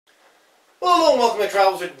Well, hello and welcome to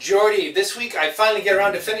Travels with Geordie. This week I finally get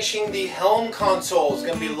around to finishing the helm console. It's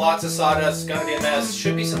going to be lots of sawdust, it's going to be a mess.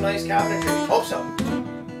 Should be some nice cabinetry. Hope so.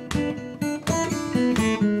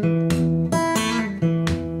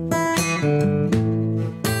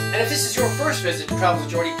 And if this is your first visit to Travels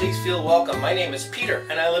with Geordie, please feel welcome. My name is Peter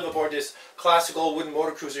and I live aboard this classic old wooden motor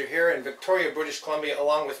cruiser here in Victoria, British Columbia,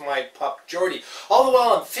 along with my pup Geordie. All the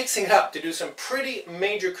while I'm fixing it up to do some pretty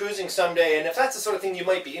major cruising someday, and if that's the sort of thing you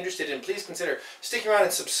might be interested in, please consider sticking around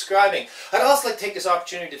and subscribing. I'd also like to take this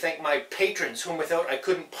opportunity to thank my patrons, whom without I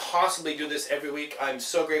couldn't possibly do this every week. I'm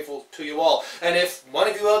so grateful to you all. And if one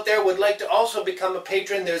of you out there would like to also become a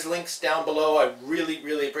patron, there's links down below. I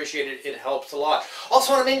really appreciate it. It helps a lot.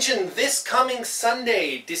 Also want to mention this coming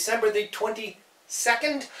Sunday, December the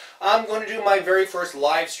 22nd, I'm going to do my very first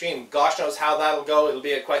live stream. Gosh knows how that'll go. It'll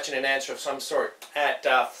be a question and answer of some sort at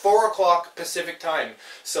 4 o'clock Pacific time.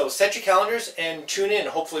 So set your calendars and tune in.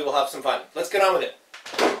 Hopefully we'll have some fun. Let's get on with it.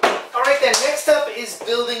 Alright then, next up is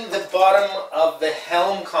building the bottom of the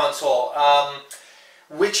helm console,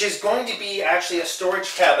 which is going to be actually a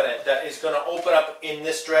storage cabinet that is going to open up in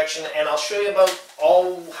this direction, and I'll show you about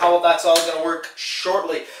how that's all going to work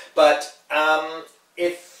shortly. But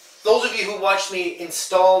if those of you who watched me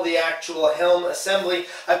install the actual helm assembly,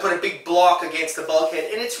 I put a big block against the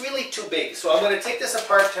bulkhead, and it's really too big. So I'm going to take this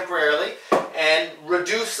apart temporarily and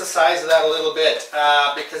reduce the size of that a little bit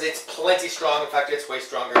because it's plenty strong. In fact, it's way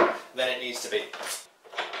stronger than it needs to be.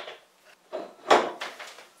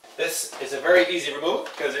 This is a very easy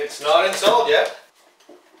remove because it's not installed yet.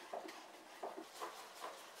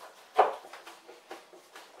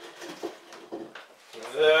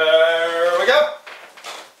 There we go.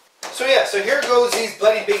 So yeah, so here goes these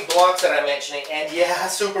bloody big blocks that I'm mentioning, and yeah,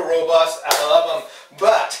 super robust, I love them,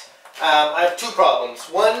 but I have two problems.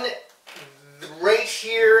 One, right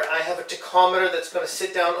here I have a tachometer that's going to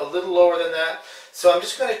sit down a little lower than that, so I'm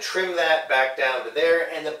just going to trim that back down to there,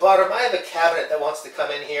 and the bottom, I have a cabinet that wants to come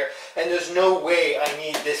in here, and there's no way I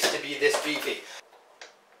need this to be this beefy.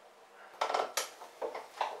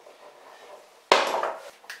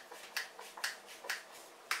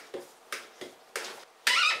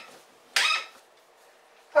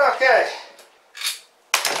 Okay.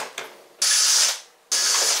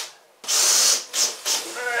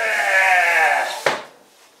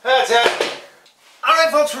 That's it.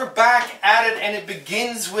 Alright folks, we're back at it, and it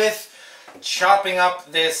begins with chopping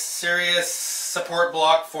up this serious support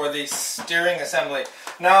block for the steering assembly.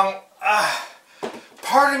 Now,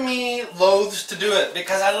 part of me loathes to do it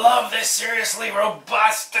because I love this seriously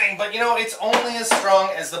robust thing, but you know, it's only as strong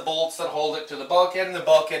as the bolts that hold it to the bulkhead, and the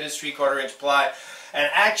bulkhead is 3/4 inch ply. And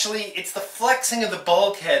actually, it's the flexing of the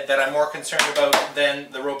bulkhead that I'm more concerned about than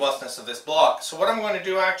the robustness of this block. So what I'm going to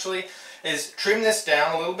do actually is trim this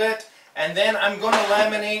down a little bit, and then I'm going to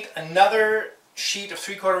laminate another sheet of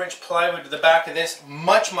 3/4 inch plywood to the back of this,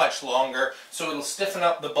 much longer, so it'll stiffen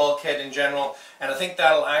up the bulkhead in general, and I think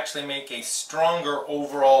that'll actually make a stronger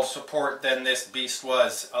overall support than this beast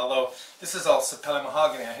was. Although, this is all sapele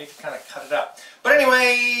mahogany, I hate to kind of cut it up. But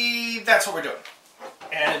anyway, that's what we're doing.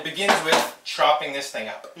 And it begins with chopping this thing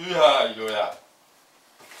up.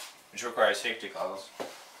 Which requires safety goggles.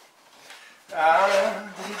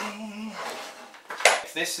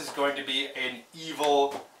 This is going to be an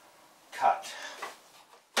evil cut.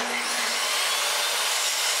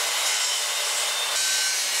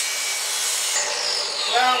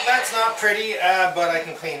 Well, that's not pretty, but I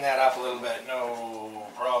can clean that up a little bit. No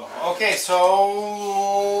problem. Okay,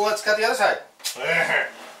 so let's cut the other side.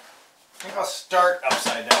 I think I'll start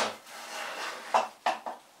upside down.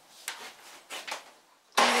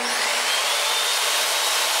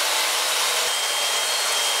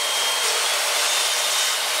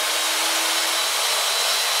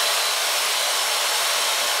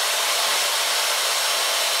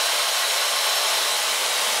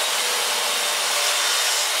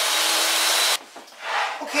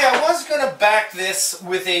 Okay, I was going to back this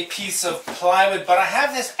with a piece of plywood, but I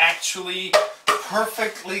have this actually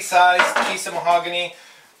perfectly sized piece of mahogany.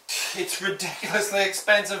 It's ridiculously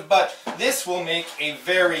expensive, but this will make a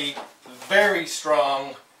very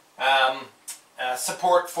strong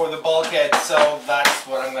support for the bulkhead, so that's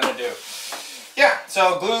what I'm going to do. Yeah,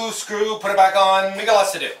 so glue, screw, put it back on, we got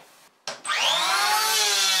lots to do.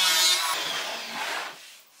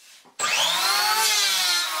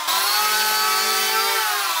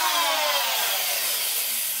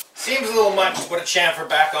 Seems a little much to put a chamfer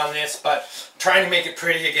back on this, but I'm trying to make it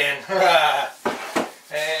pretty again.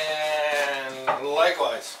 And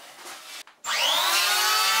likewise.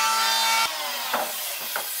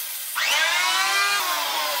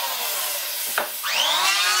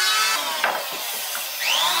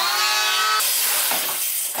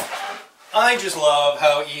 I just love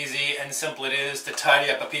how easy and simple it is to tidy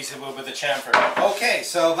up a piece of wood with a chamfer. Okay,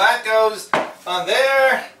 so that goes on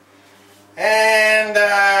there, and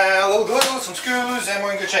a little glue, some screws, and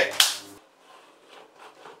we're in good shape.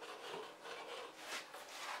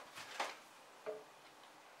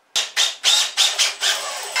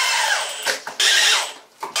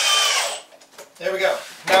 There we go.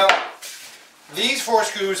 Now, these 4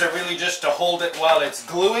 screws are really just to hold it while it's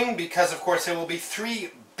gluing, because of course there will be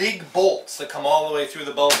 3 big bolts that come all the way through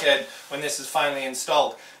the bulkhead when this is finally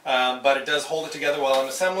installed. But it does hold it together while I'm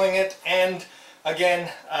assembling it, and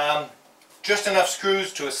again, just enough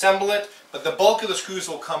screws to assemble it, but the bulk of the screws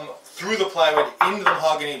will come through the plywood into the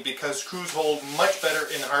mahogany, because screws hold much better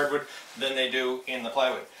in the hardwood than they do in the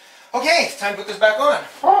plywood. Okay, it's time to put this back on.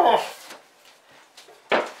 Oh.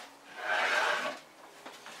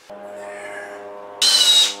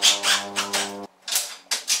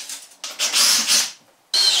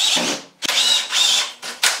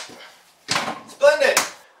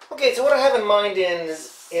 Okay, so what I have in mind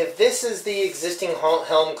is, if this is the existing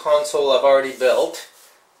helm console I've already built,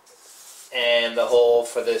 and the hole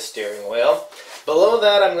for the steering wheel, below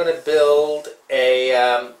that I'm going to build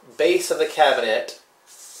a base of the cabinet,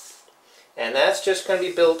 and that's just going to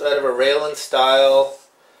be built out of a rail-in style,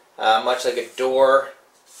 much like a door,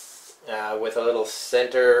 with a little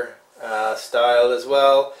center style as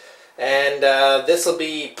well. And this will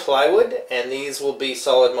be plywood, and these will be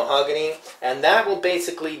solid mahogany, and that will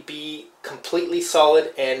basically be completely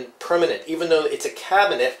solid and permanent. Even though it's a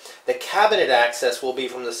cabinet, the cabinet access will be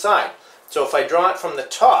from the side. So if I draw it from the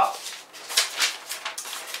top,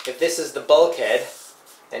 if this is the bulkhead,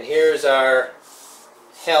 and here's our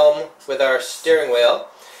helm with our steering wheel,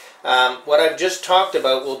 what I've just talked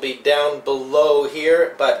about will be down below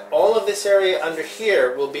here, but all of this area under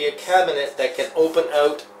here will be a cabinet that can open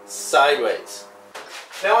out sideways.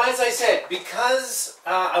 Now, as I said, because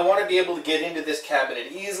I want to be able to get into this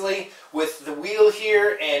cabinet easily with the wheel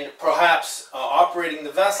here and perhaps operating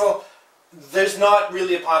the vessel, there's not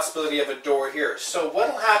really a possibility of a door here. So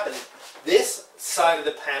what will happen, this side of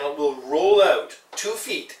the panel will roll out 2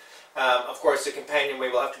 feet. Of course, the companionway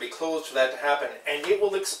will have to be closed for that to happen, and it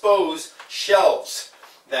will expose shelves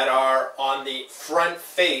that are on the front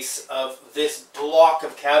face of this block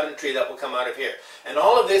of cabinetry that will come out of here. And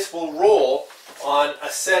all of this will roll on a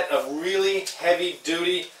set of really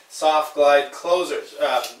heavy-duty soft glide closers,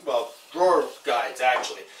 well, drawer guides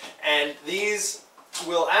actually. And these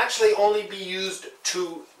will actually only be used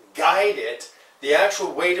to guide it. The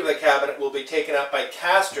actual weight of the cabinet will be taken up by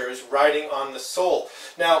casters riding on the sole.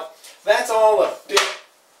 Now, that's all a bit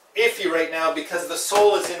iffy right now because the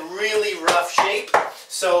sole is in really rough shape.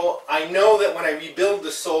 So I know that when I rebuild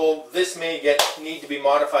the sole, this may need to be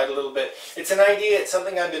modified a little bit. It's an idea, it's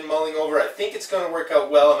something I've been mulling over. I think it's going to work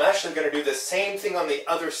out well. I'm actually going to do the same thing on the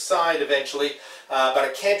other side eventually, but I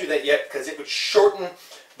can't do that yet because it would shorten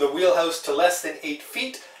the wheelhouse to less than 8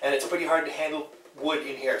 feet, and it's pretty hard to handle wood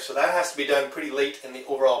in here. So that has to be done pretty late in the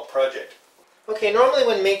overall project. Okay, normally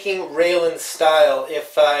when making rail-in style,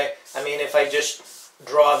 if I just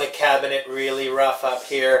draw the cabinet really rough up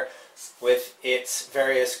here with its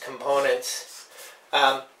various components,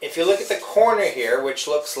 if you look at the corner here, which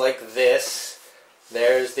looks like this,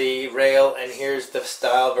 there's the rail and here's the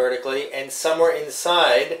style vertically, and somewhere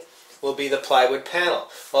inside will be the plywood panel.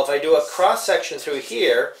 Well, if I do a cross section through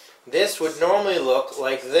here, this would normally look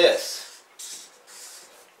like this.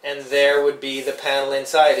 And there would be the panel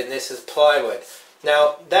inside, and this is plywood.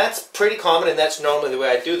 Now, that's pretty common, and that's normally the way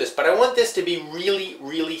I do this, but I want this to be really,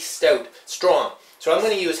 really stout, strong. So I'm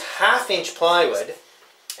going to use 1/2 inch plywood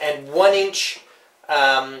and 1 inch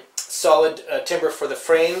solid timber for the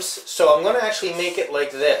frames. So I'm going to actually make it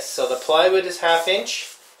like this. So the plywood is 1/2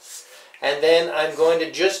 inch, and then I'm going to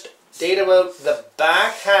just date about the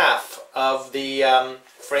back half of the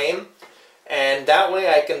frame, and that way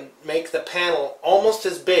I can make the panel almost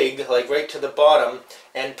as big, like right to the bottom,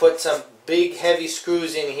 and put some big heavy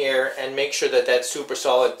screws in here and make sure that that's super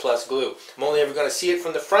solid plus glue. I'm only ever going to see it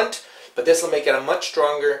from the front, but this will make it a much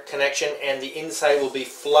stronger connection, and the inside will be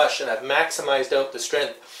flush, and I've maximized out the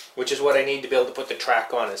strength, which is what I need to be able to put the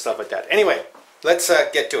track on and stuff like that. Anyway, let's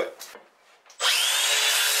get to it.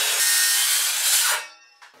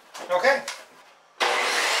 Okay.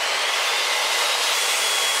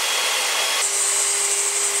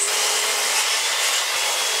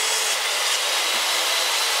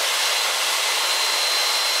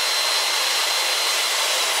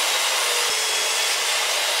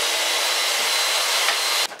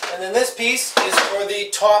 And then this piece is for the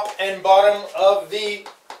top and bottom of the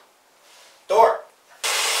door.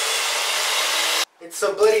 It's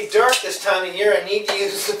so bloody dark this time of year, I need to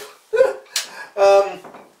use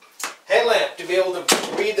Headlamp to be able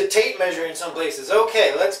to read the tape measure in some places.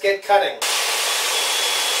 Okay, let's get cutting.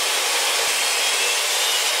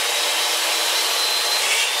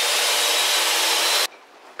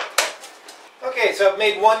 Okay, so I've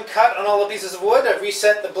made one cut on all the pieces of wood. I've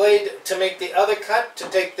reset the blade to make the other cut to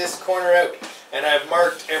take this corner out. And I've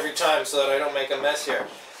marked every time so that I don't make a mess here.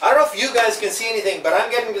 I don't know if you guys can see anything, but I'm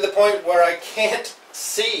getting to the point where I can't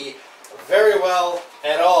see very well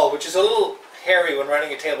at all, which is a little hairy when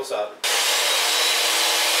running a table saw.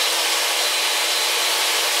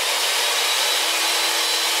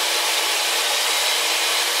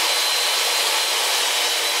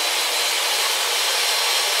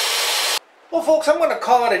 Well folks, I'm going to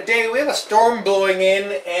call it a day. We have a storm blowing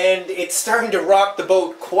in and it's starting to rock the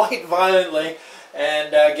boat quite violently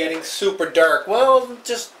and getting super dark. Well,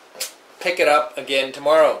 just pick it up again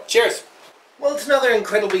tomorrow. Cheers! Well, it's another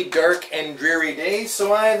incredibly dark and dreary day,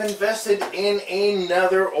 so I've invested in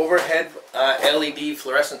another overhead LED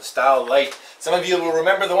fluorescent style light. Some of you will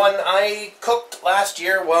remember the one I cooked last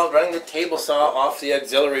year while running the table saw off the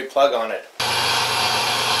auxiliary plug on it.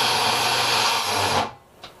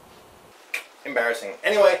 Embarrassing.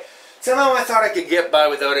 Anyway, somehow I thought I could get by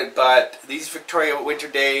without it, but these Victoria winter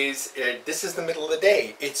days, this is the middle of the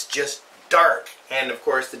day. It's just dark, and of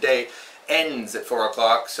course the day ends at 4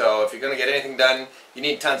 o'clock, so if you're going to get anything done, you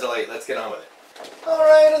need tons of light. Let's get on with it.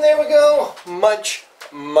 Alright, and there we go. Much,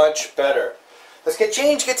 much better. Let's get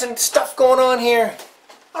changed, get some stuff going on here.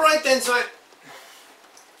 Alright then, so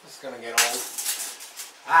this is going to get old.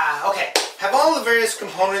 Okay. Have all the various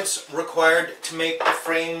components required to make the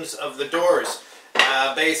frames of the doors.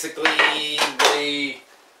 Basically,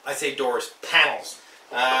 I say doors, panels.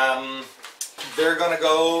 They're going to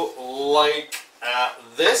go like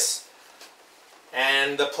this,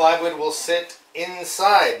 and the plywood will sit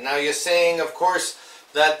inside. Now you're saying, of course,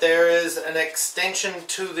 that there is an extension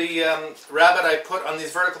to the rabbet I put on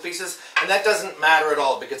these vertical pieces, and that doesn't matter at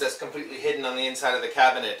all because that's completely hidden on the inside of the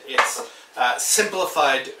cabinet. It's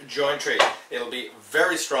simplified jointry. It'll be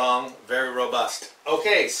very strong, very robust.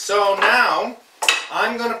 Okay, so now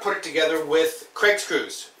I'm going to put it together with Craig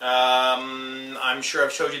screws. I'm sure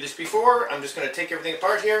I've showed you this before. I'm just going to take everything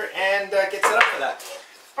apart here and get set up for that.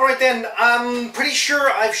 Alright then, I'm pretty sure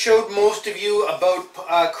I've showed most of you about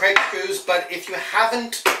Craig screws, but if you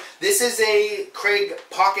haven't, this is a Craig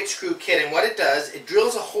pocket screw kit, and what it does, it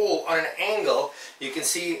drills a hole on an angle. You can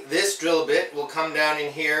see this drill bit will come down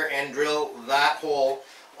in here and drill that hole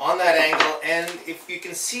on that angle, and if you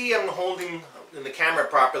can see I'm holding the camera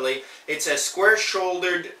properly, it's a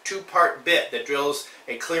square-shouldered two-part bit that drills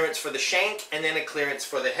a clearance for the shank and then a clearance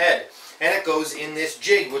for the head. And it goes in this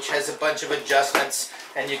jig, which has a bunch of adjustments,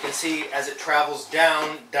 and you can see as it travels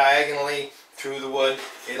down diagonally through the wood,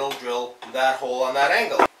 it'll drill that hole on that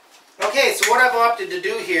angle. Okay, so what I've opted to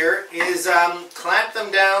do here is clamp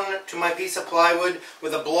them down to my piece of plywood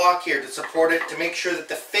with a block here to support it, to make sure that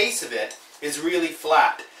the face of it is really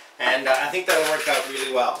flat. And I think that'll work out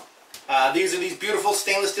really well. These are these beautiful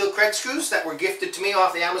stainless steel Craig screws that were gifted to me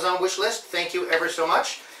off the Amazon wish list. Thank you ever so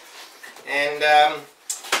much. And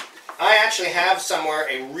I actually have somewhere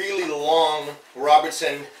a really long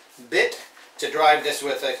Robertson bit to drive this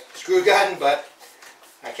with a screw gun, but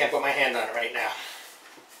I can't put my hand on it right now.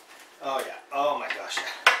 Oh yeah, oh my gosh.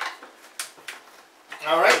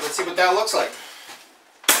 Alright, let's see what that looks like.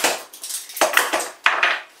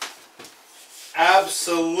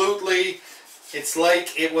 Absolutely, it's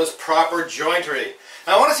like it was proper jointery.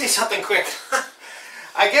 Now I want to say something quick.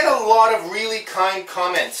 I get a lot of really kind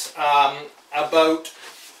comments about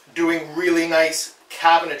doing really nice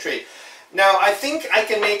cabinetry. Now I think I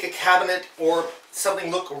can make a cabinet or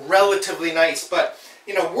something look relatively nice, but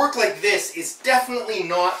you know, work like this is definitely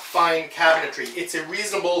not fine cabinetry. It's a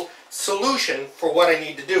reasonable solution for what I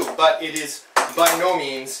need to do, but it is by no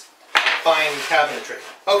means fine cabinetry.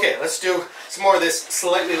 Okay, let's do some more of this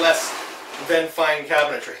slightly less than fine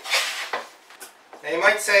cabinetry. Now you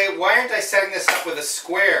might say, why aren't I setting this up with a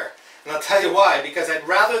square? And I'll tell you why, because I'd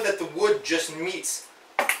rather that the wood just meets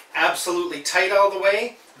absolutely tight all the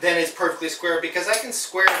way than is perfectly square, because I can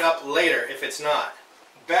square it up later if it's not.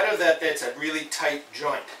 Better that it's a really tight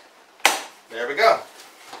joint. There we go.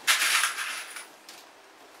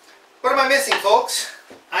 What am I missing, folks?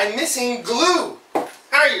 I'm missing glue.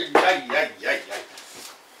 Okay,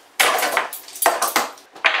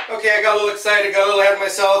 I got a little excited, got a little ahead of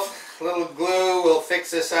myself. A little glue will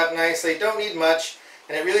fix this up nicely. Don't need much,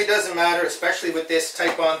 and it really doesn't matter, especially with this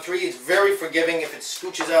Type On 3. It's very forgiving. If it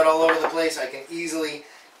scooches out all over the place, I can easily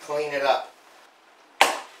clean it up.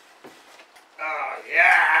 Oh,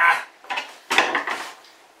 yeah!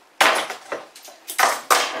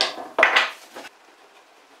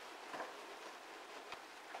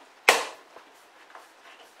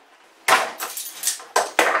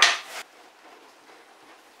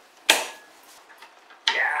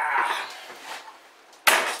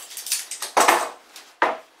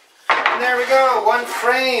 And there we go, one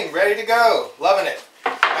frame, ready to go. Loving it.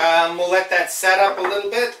 We'll let that set up a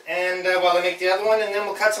little bit and while I make the other one, and then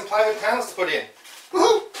we'll cut some plywood panels to put in.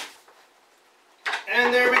 Woohoo!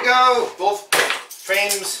 And there we go, both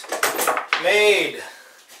frames made.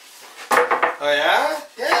 Oh yeah?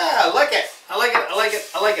 Yeah, I like it. I like it, I like it,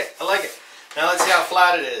 I like it, I like it. Now let's see how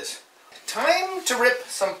flat it is. Time to rip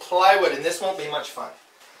some plywood, and this won't be much fun.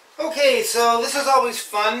 Okay, so this is always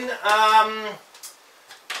fun.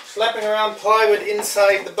 Schlepping around plywood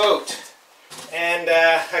inside the boat. And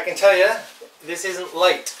I can tell you, this isn't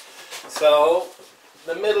light. So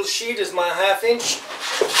the middle sheet is my 1/2 inch.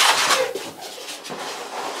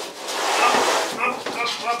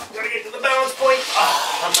 Up, gotta get to the balance point.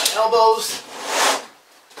 On my elbows.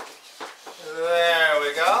 There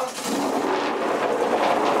we go.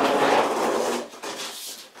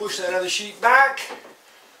 Push that other sheet back.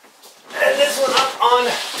 And this one up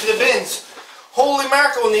on to the bins. Holy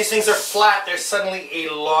mackerel, when these things are flat, they're suddenly a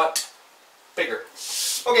lot bigger.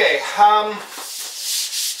 Okay, I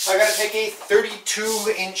gotta take a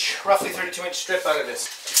 32-inch, roughly 32-inch strip out of this.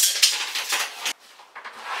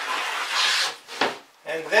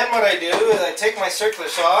 And then what I do is I take my circular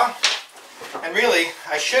saw, and really,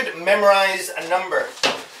 I should memorize a number.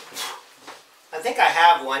 I think I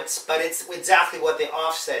have once, but it's exactly what the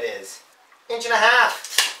offset is. 1.5 inches.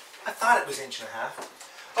 I thought it was 1.5 inches.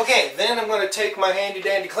 Okay, then I'm going to take my handy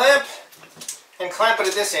dandy clamp and clamp it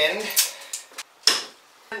at this end.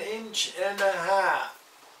 1.5 inches.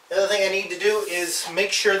 The other thing I need to do is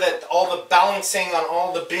make sure that all the balancing on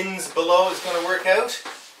all the bins below is going to work out.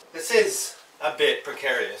 This is a bit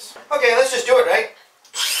precarious. Okay, let's just do it, right?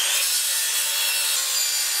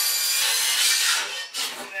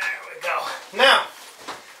 There we go. Now,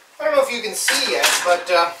 I don't know if you can see yet, but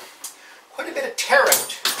quite a bit of tear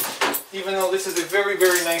out. Even though this is a very,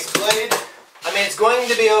 very nice blade. I mean, it's going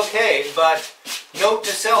to be okay, but note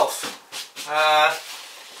to self,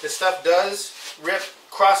 this stuff does rip,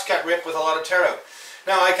 cross-cut rip with a lot of tear out.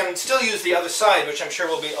 Now, I can still use the other side, which I'm sure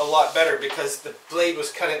will be a lot better because the blade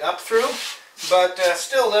was cutting up through, but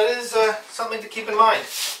still, that is something to keep in mind.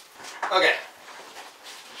 Okay.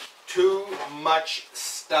 Too much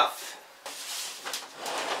stuff.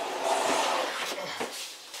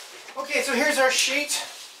 Okay, so here's our sheet.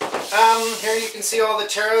 Here you can see all the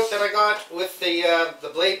tear out that I got with the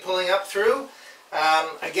blade pulling up through.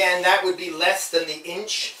 Again, that would be less than the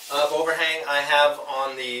inch of overhang I have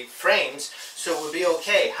on the frames, so it would be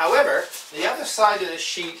okay. However, the other side of the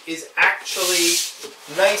sheet is actually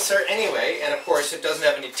nicer anyway, and of course it doesn't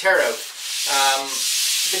have any tear out.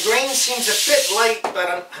 The grain seems a bit light, but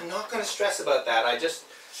I'm not going to stress about that. I just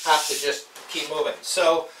have to just keep moving.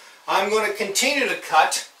 So I'm going to continue to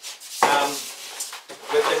cut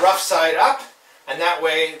with the rough side up, and that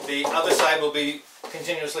way the other side will be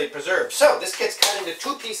continuously preserved. So this gets cut into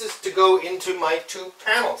 2 pieces to go into my 2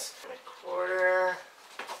 panels. 1/4.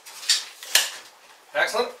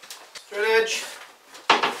 Excellent. Straight edge.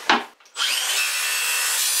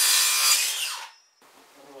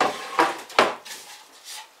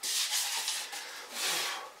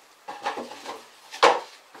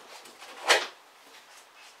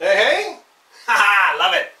 Hey, hey! Haha,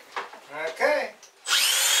 love it. Okay.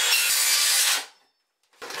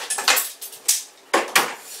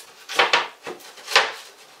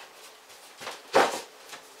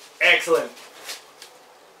 Excellent.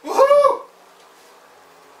 Woohoo!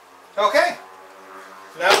 Okay.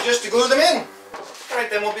 Now just to glue them in. Alright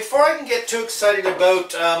then, well before I can get too excited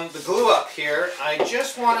about the glue up here, I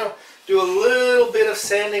just want to do a little bit of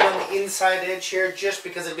sanding on the inside edge here just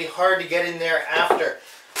because it'll be hard to get in there after.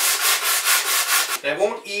 And I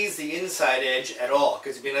won't ease the inside edge at all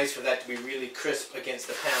because it'd be nice for that to be really crisp against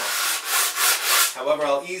the panel. However,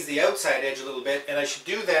 I'll ease the outside edge a little bit, and I should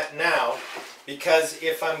do that now because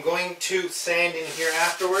if I'm going to sand in here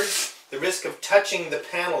afterwards, the risk of touching the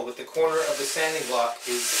panel with the corner of the sanding block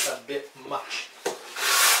is a bit much.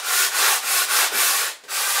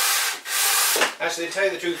 Actually, to tell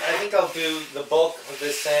you the truth, I think I'll do the bulk of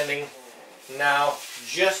this sanding now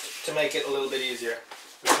just to make it a little bit easier,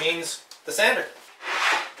 which means the sander.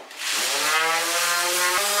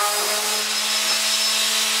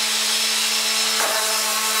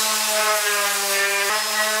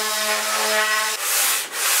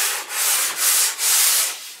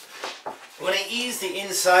 When I ease the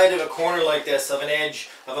inside of a corner like this, of an edge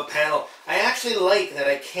of a panel, I actually like that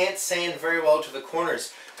I can't sand very well to the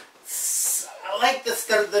corners. I like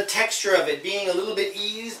the texture of it being a little bit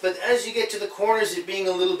eased, but as you get to the corners it being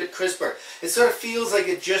a little bit crisper. It sort of feels like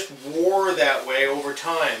it just wore that way over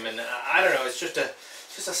time, and I don't know, it's just a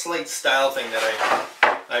slight style thing that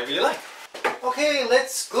I really like. Okay,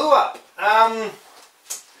 let's glue up.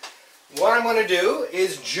 What I'm going to do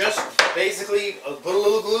is just basically put a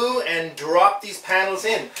little glue and drop these panels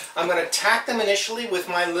in. I'm going to tack them initially with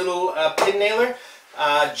my little pin nailer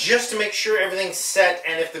just to make sure everything's set,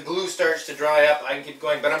 and if the glue starts to dry up I can keep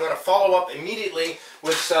going. But I'm going to follow up immediately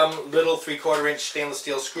with some little 3/4 inch stainless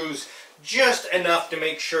steel screws, just enough to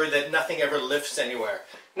make sure that nothing ever lifts anywhere.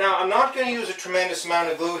 Now I'm not going to use a tremendous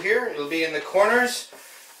amount of glue here. It'll be in the corners.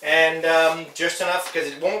 And just enough,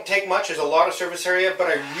 because it won't take much. There's a lot of surface area, but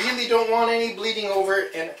I really don't want any bleeding over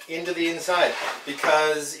and into the inside,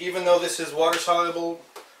 because even though this is water soluble,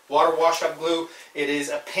 water wash up glue, it is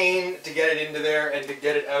a pain to get it into there and to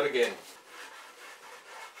get it out again.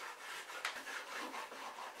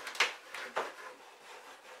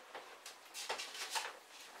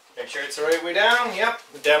 Make sure it's the right way down. Yep,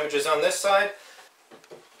 the damage is on this side.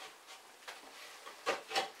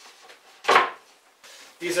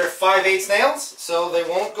 These are 5/8 nails, so they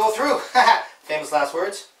won't go through. Famous last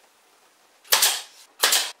words.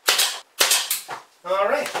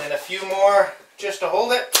 Alright, and a few more just to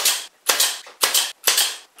hold it.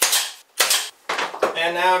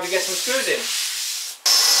 And now to get some screws in.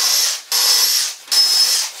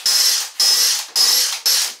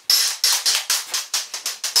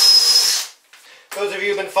 Those of you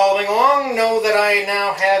who've been following along know that I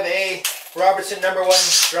now have a Robertson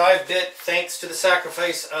 #1 drive bit, thanks to the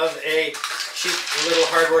sacrifice of a cheap little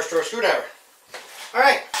hardware store screwdriver.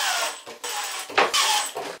 Alright.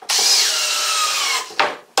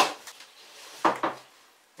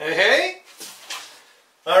 Hey.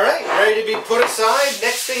 Alright, ready to be put aside.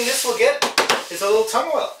 Next thing this will get is a little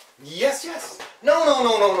tongue oil. Yes, yes.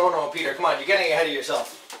 No, Peter, come on, you're getting ahead of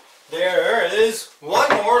yourself. There is one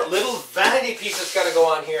more little vanity piece that's got to go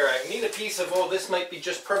on here. I need a piece of, oh, this might be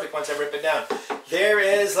just perfect once I rip it down. There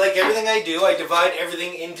is, like everything I do, I divide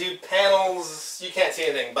everything into panels. You can't see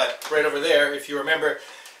anything, but right over there, if you remember,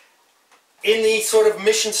 in the sort of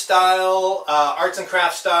mission style, arts and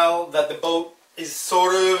crafts style that the boat is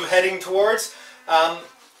sort of heading towards,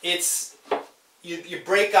 you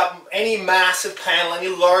break up any massive panel, any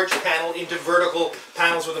large panel, into vertical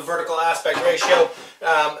panels with a vertical aspect ratio.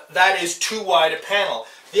 That is too wide a panel.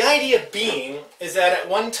 The idea being is that at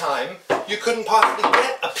one time you couldn't possibly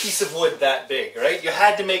get a piece of wood that big, right? You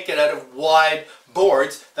had to make it out of wide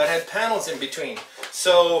boards that had panels in between.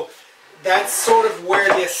 So that's sort of where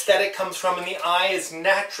the aesthetic comes from, and the eye is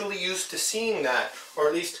naturally used to seeing that, or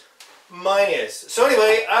at least mine is. So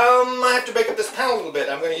anyway, I have to break up this panel a little bit.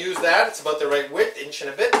 I'm going to use that. It's about the right width, inch and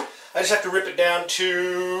a bit. I just have to rip it down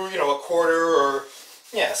to, you know, 1/4 or,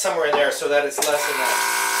 yeah, somewhere in there so that it's less than that.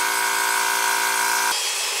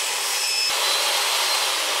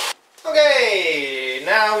 Okay,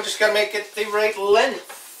 now we just got to make it the right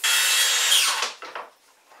length.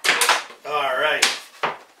 Alright,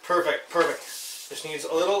 perfect, perfect. Just needs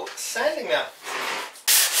a little sanding now.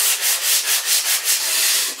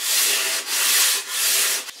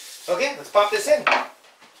 Okay, let's pop this in.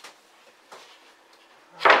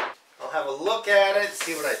 I'll have a look at it,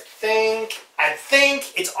 see what I think. I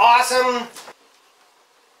think it's awesome.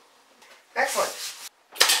 Excellent.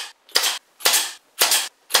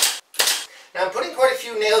 Now I'm putting quite a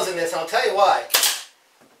few nails in this, and I'll tell you why.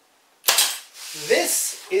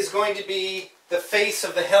 This is going to be the face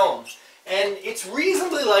of the helm, and it's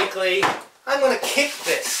reasonably likely I'm going to kick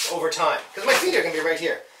this over time, because my feet are going to be right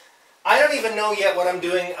here. I don't even know yet what I'm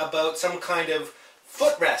doing about some kind of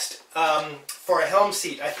footrest for a helm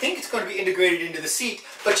seat. I think it's going to be integrated into the seat,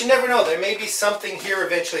 but you never know. There may be something here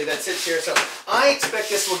eventually that sits here. So I expect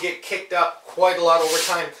this will get kicked up quite a lot over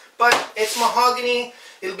time. But it's mahogany.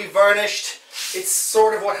 It'll be varnished. It's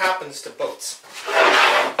sort of what happens to boats.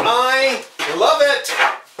 I love it.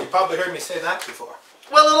 You probably heard me say that before.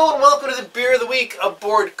 Well, hello and welcome to the Beer of the Week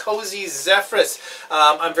aboard Cozy Zephyrus.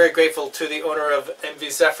 I'm very grateful to the owner of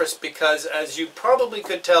MV Zephyrus because, as you probably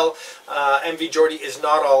could tell, MV Geordie is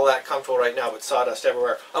not all that comfortable right now with sawdust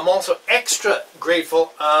everywhere. I'm also extra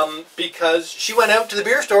grateful because she went out to the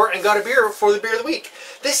beer store and got a beer for the Beer of the Week.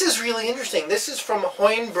 This is really interesting. This is from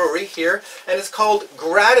Hoyne Brewery here, and it's called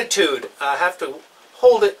Gratitude. I have to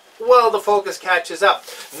hold it while the focus catches up.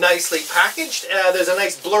 Nicely packaged. There's a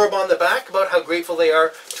nice blurb on the back about how grateful they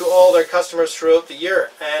are to all their customers throughout the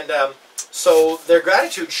year. And so their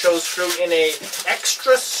gratitude shows through in a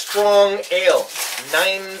extra strong ale,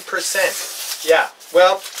 9%. Yeah,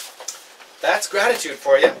 well, that's gratitude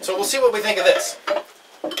for you. So we'll see what we think of this.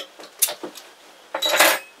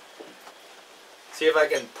 See if I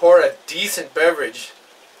can pour a decent beverage.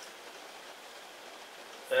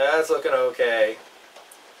 That's looking okay.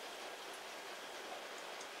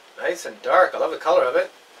 Nice and dark. I love the color of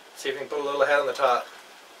it. See if we can put a little head on the top.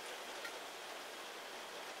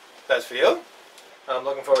 That's for you. I'm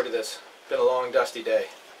looking forward to this. Been a long, dusty day.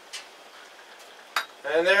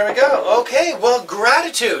 And there we go. Okay, well,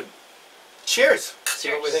 gratitude. Cheers. See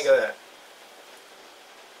what we think of that.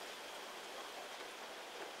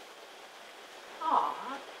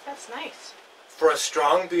 Aw, that's nice. For a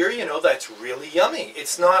strong beer, you know, that's really yummy.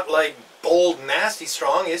 It's not like bold, nasty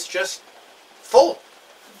strong. It's just full.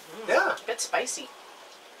 Yeah. A bit spicy.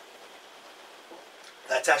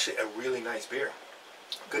 That's actually a really nice beer.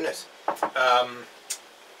 Goodness.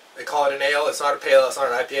 They call it an ale. It's not a pale. It's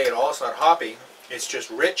not an IPA at all. It's not hoppy. It's just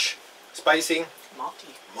rich, spicy,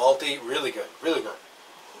 malty. Really good. Really good.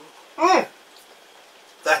 Mmm.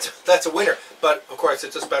 That's a winner. But of course,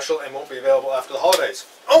 it's a special and won't be available after the holidays.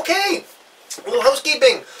 Okay. A little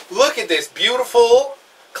housekeeping. Look at this beautiful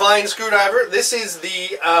Klein screwdriver. This is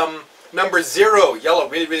the number 0, yellow,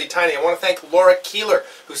 really, really tiny. I want to thank Laura Keeler,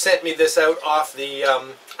 who sent me this out off the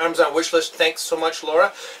Amazon wish list. Thanks so much,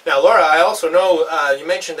 Laura. Now, Laura, I also know you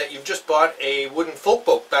mentioned that you've just bought a wooden folk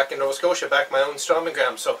boat back in Nova Scotia, back my own stomping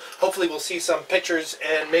ground. So hopefully we'll see some pictures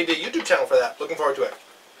and maybe a YouTube channel for that. Looking forward to it.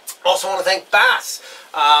 Also want to thank Bass,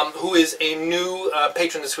 who is a new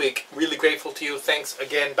patron this week. Really grateful to you. Thanks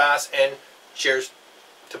again, Bass, and cheers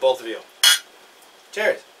to both of you.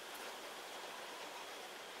 Cheers.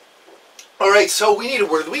 Alright, so we need a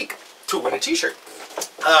word of the week to win a t-shirt.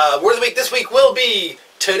 Word of the week this week will be,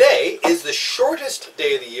 today is the shortest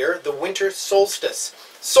day of the year, the winter solstice.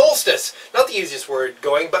 Solstice, not the easiest word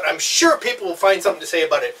going, but I'm sure people will find something to say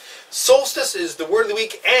about it. Solstice is the word of the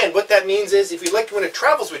week, and what that means is if you'd like to win a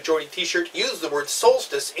Travels with Geordie t-shirt, use the word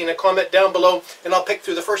solstice in a comment down below, and I'll pick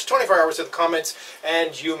through the first 24 hours of the comments,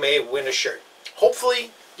 and you may win a shirt. Hopefully,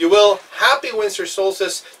 you will. Happy winter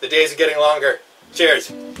solstice. The days are getting longer.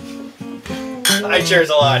 Cheers. I cheers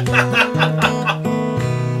a lot.